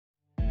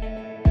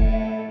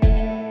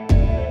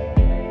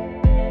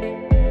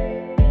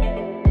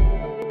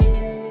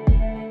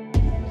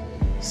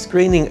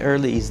Screening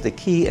early is the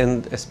key,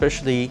 and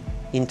especially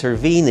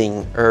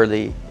intervening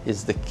early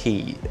is the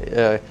key.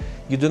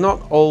 You do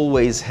not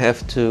always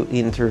have to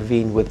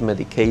intervene with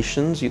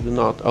medications, you do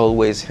not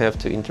always have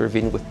to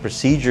intervene with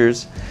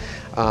procedures,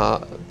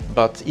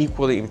 but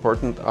equally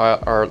important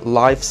are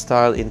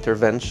lifestyle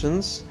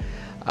interventions,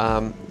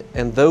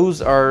 and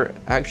those are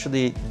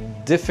actually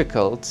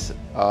difficult,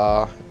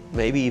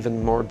 maybe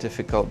even more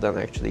difficult than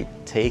actually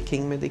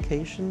taking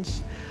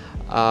medications.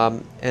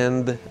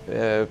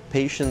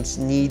 Patients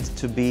need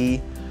to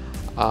be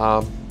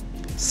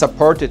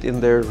supported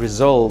in their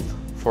resolve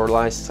for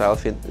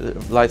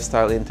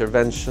lifestyle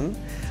intervention,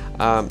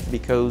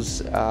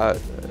 because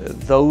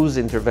those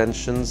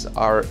interventions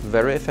are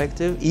very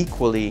effective,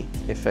 equally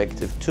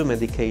effective to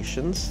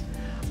medications,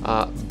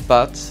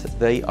 but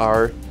they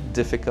are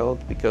difficult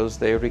because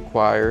they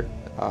require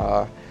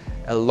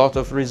a lot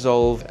of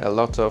resolve, a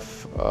lot of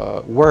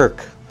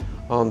work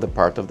on the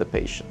part of the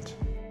patient.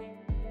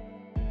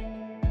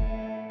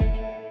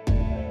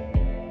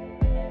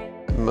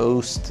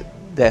 Most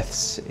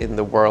deaths in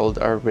the world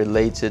are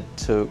related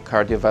to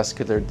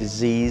cardiovascular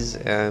disease,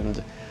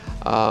 and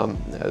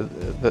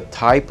the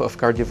type of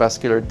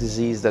cardiovascular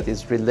disease that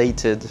is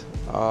related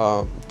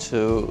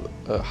to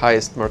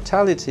highest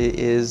mortality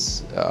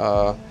is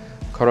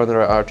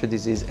coronary artery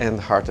disease and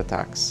heart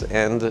attacks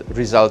and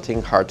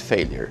resulting heart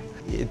failure.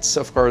 It's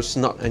of course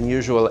not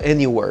unusual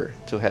anywhere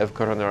to have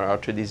coronary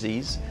artery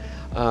disease,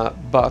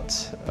 but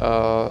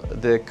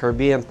the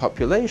Caribbean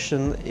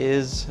population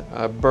is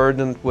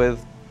burdened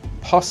with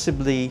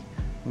possibly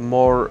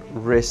more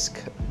risk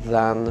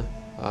than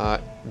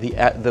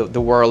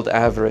the world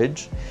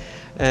average.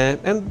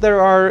 And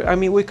there are, I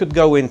mean, we could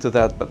go into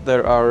that, but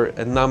there are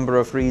a number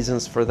of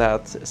reasons for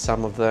that.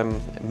 Some of them,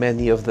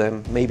 many of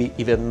them, maybe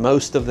even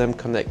most of them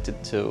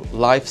connected to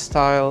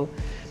lifestyle.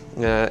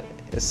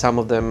 Some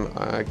of them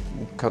are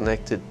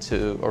connected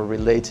to or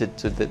related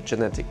to the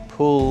genetic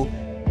pool.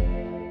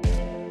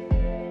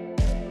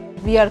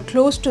 We are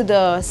close to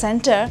the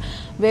center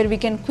where we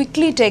can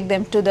quickly take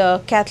them to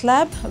the cath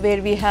lab, where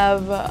we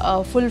have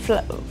a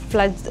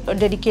full-fledged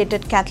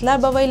dedicated cath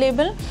lab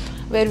available,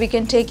 where we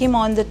can take him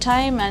on the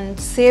time and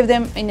save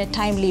them in a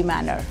timely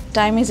manner.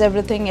 Time is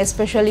everything,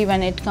 especially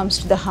when it comes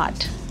to the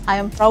heart. I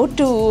am proud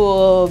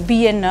to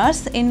be a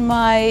nurse in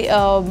my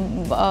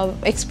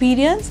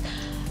experience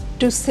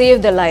to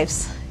save the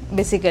lives,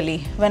 basically.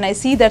 When I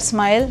see that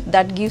smile,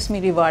 that gives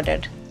me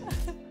rewarded.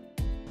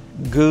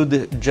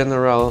 Good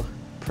general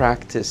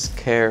practice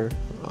care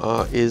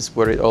is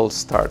where it all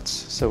starts.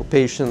 So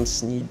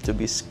patients need to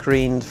be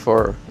screened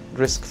for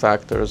risk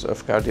factors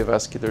of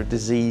cardiovascular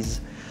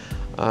disease,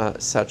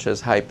 such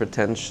as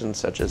hypertension,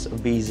 such as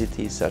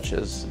obesity, such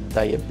as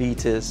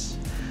diabetes,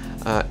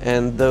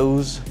 and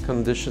those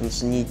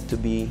conditions need to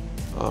be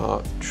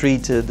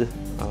treated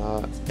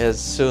as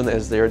soon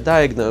as they are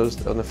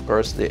diagnosed, and of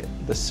course the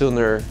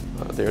sooner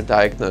they're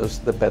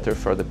diagnosed, the better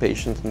for the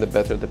patient and the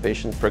better the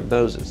patient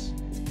prognosis.